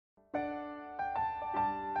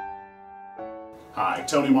Hi,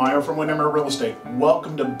 Tony Meier from Windermere Real Estate.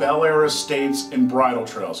 Welcome to Bellaire Estates in Bridle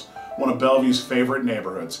Trails, one of Bellevue's favorite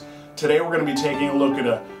neighborhoods. Today we're going to be taking a look at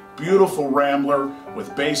a beautiful rambler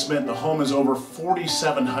with basement. The home is over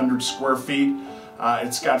 4,700 square feet.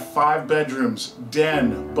 It's got 5 bedrooms,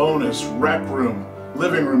 den, bonus, rec room,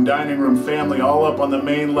 living room, dining room, family, all up on the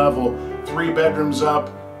main level. 3 bedrooms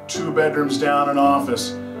up, 2 bedrooms down, an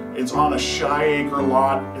office. It's on a shy acre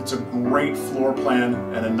lot. It's a great floor plan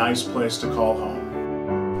and a nice place to call home.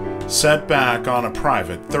 Set back on a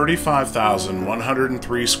private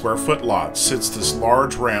 35,103 square foot lot sits this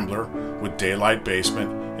large rambler with daylight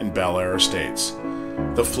basement in Bellaire Estates.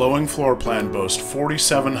 The flowing floor plan boasts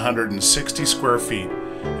 4,760 square feet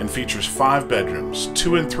and features 5 bedrooms,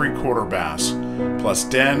 2 3/4 baths, plus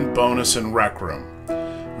den, bonus, and rec room.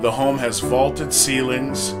 The home has vaulted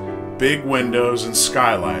ceilings, big windows, and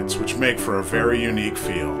skylights, which make for a very unique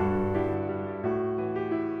feel.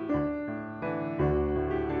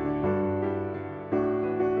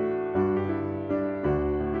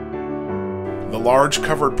 The large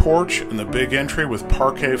covered porch and the big entry with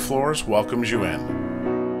parquet floors welcomes you in.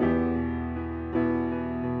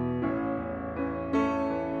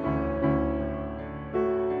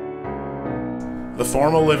 The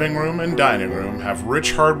formal living room and dining room have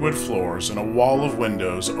rich hardwood floors and a wall of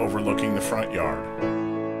windows overlooking the front yard.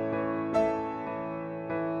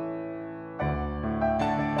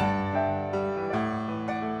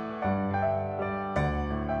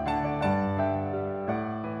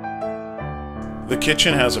 The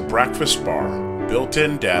kitchen has a breakfast bar,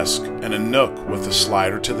 built-in desk, and a nook with a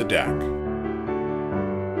slider to the deck.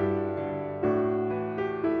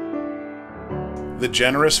 The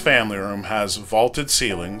generous family room has vaulted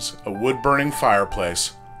ceilings, a wood-burning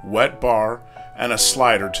fireplace, wet bar, and a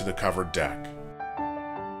slider to the covered deck.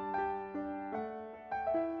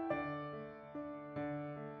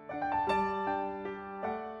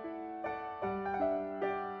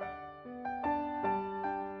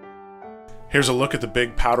 Here's a look at the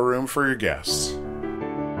big powder room for your guests.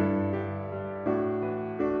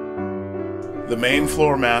 The main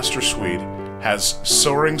floor master suite has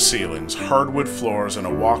soaring ceilings, hardwood floors, and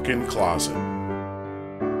a walk-in closet.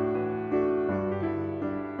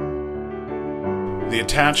 The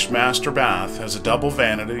attached master bath has a double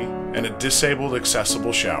vanity and a disabled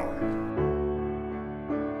accessible shower.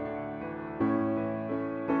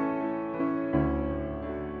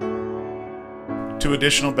 2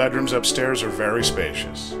 additional bedrooms upstairs are very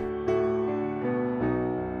spacious.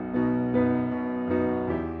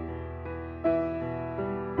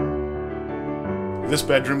 This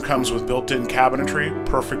bedroom comes with built-in cabinetry,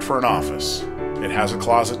 perfect for an office. It has a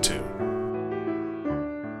closet too.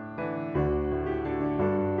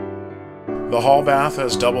 The hall bath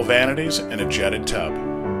has double vanities and a jetted tub.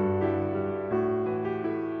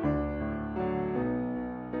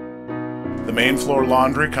 The main floor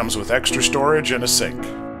laundry comes with extra storage and a sink.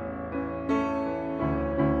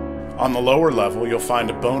 On the lower level, you'll find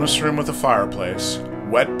a bonus room with a fireplace,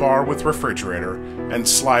 wet bar with refrigerator, and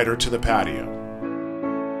slider to the patio.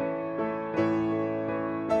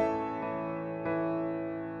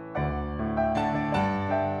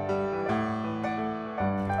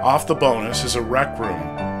 Off the bonus is a rec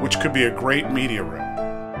room, which could be a great media room.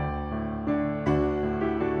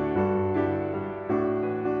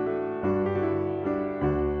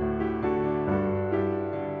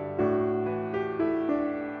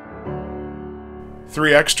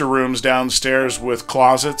 Three extra rooms downstairs with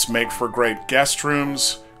closets make for great guest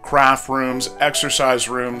rooms, craft rooms, exercise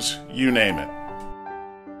rooms, you name it.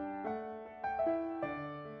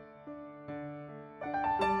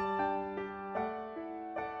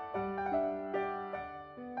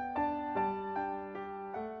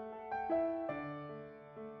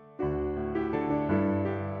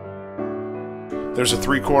 There's a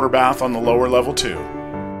 3/4 bath on the lower level too.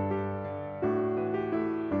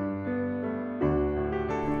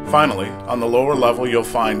 Finally, on the lower level you'll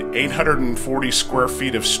find 840 square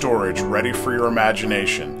feet of storage ready for your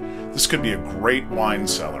imagination. This could be a great wine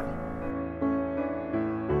cellar.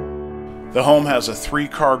 The home has a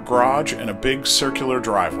 3-car garage and a big circular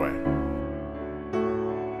driveway.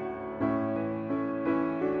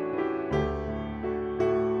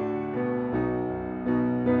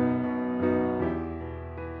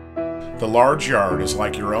 The large yard is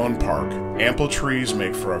like your own park. Ample trees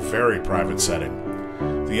make for a very private setting.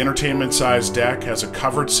 The entertainment-sized deck has a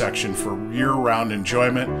covered section for year-round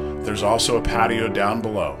enjoyment. There's also a patio down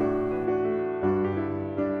below.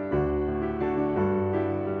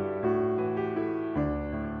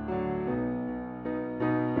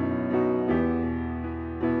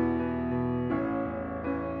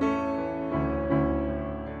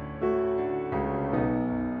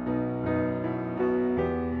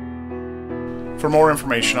 For more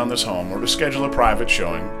information on this home or to schedule a private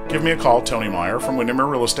showing, give me a call, Tony Meier from Windermere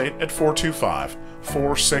Real Estate at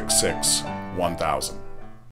 425-466-1000.